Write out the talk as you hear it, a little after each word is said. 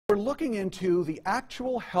We're looking into the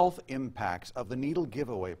actual health impacts of the needle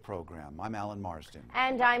giveaway program. I'm Alan Marsden.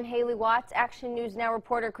 And I'm Haley Watts. Action News Now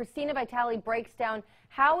reporter Christina Vitale breaks down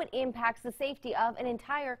how it impacts the safety of an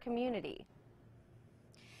entire community.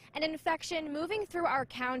 An infection moving through our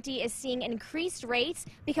county is seeing increased rates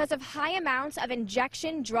because of high amounts of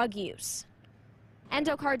injection drug use.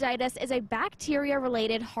 Endocarditis is a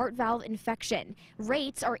bacteria-related heart valve infection.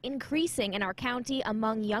 Rates are increasing in our county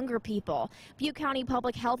among younger people. Butte County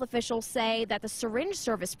public health officials say that the syringe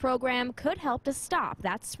service program could help to stop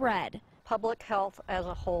that spread. Public health as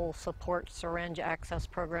a whole supports syringe access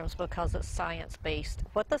programs because it's science-based.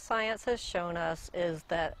 What the science has shown us is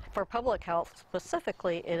that for public health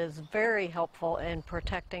specifically, it is very helpful in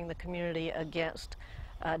protecting the community against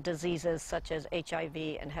diseases such as HIV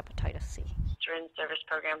and hepatitis C. Syringe service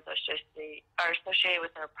programs are associated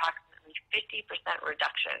with an approximately 50%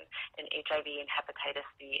 reduction in HIV and hepatitis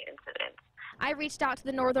C incidence. I reached out to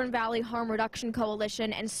the Northern Valley Harm Reduction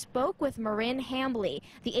Coalition and spoke with Marin Hambley,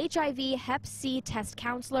 the HIV Hep C test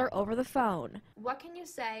counselor, over the phone. What can you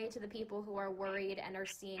say to the people who are worried and are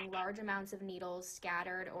seeing large amounts of needles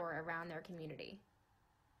scattered or around their community?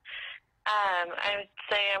 I would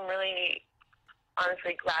say I'm really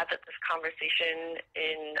honestly glad that this conversation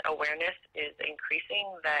in awareness is increasing,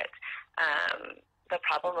 that the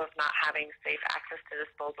problem of not having safe access to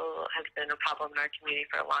disposal has been a problem in our community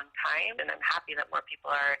for a long time, and I'm happy that more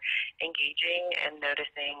people are engaging and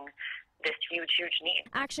noticing this huge need.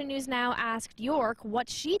 Action News Now asked York what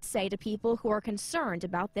she'd say to people who are concerned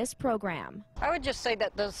about this program. I would just say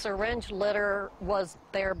that the syringe litter was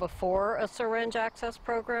there before a syringe access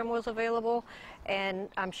program was available, and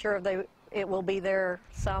I'm sure it will be there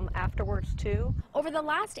some afterwards too. Over the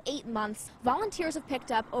last 8 months, volunteers have picked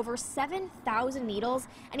up over 7,000 needles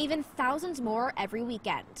and even thousands more every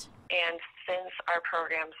weekend. And since our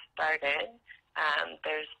program started,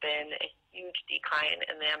 there's been a huge decline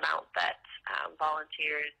in the amount that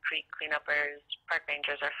volunteers, creek cleanuppers, park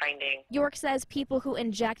rangers are finding. York says people who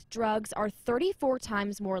inject drugs are 34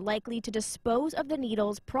 times more likely to dispose of the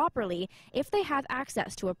needles properly if they have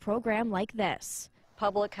access to a program like this.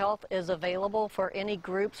 Public health is available for any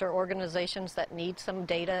groups or organizations that need some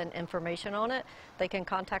data and information on it. They can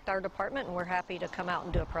contact our department, and we're happy to come out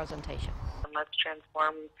and do a presentation. Let's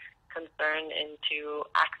transform concern into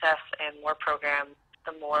access and more programs.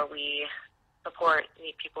 The more we support,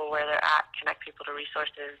 meet people where they're at, connect people to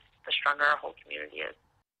resources, the stronger our whole community is.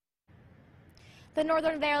 The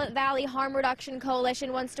Northern Valley Harm Reduction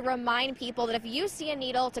Coalition wants to remind people that if you see a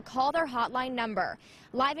needle, to call their hotline number.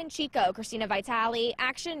 Live in Chico, Christina Vitale,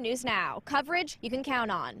 Action News Now. Coverage you can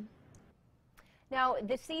count on. Now,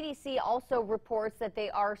 the CDC also reports that they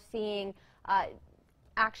are seeing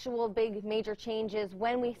actual big major changes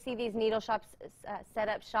when we see these needle shops set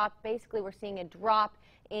up shop. Basically, we're seeing a drop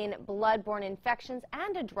in bloodborne infections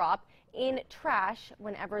and a drop in trash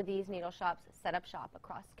whenever these needle shops set up shop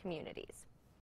across communities.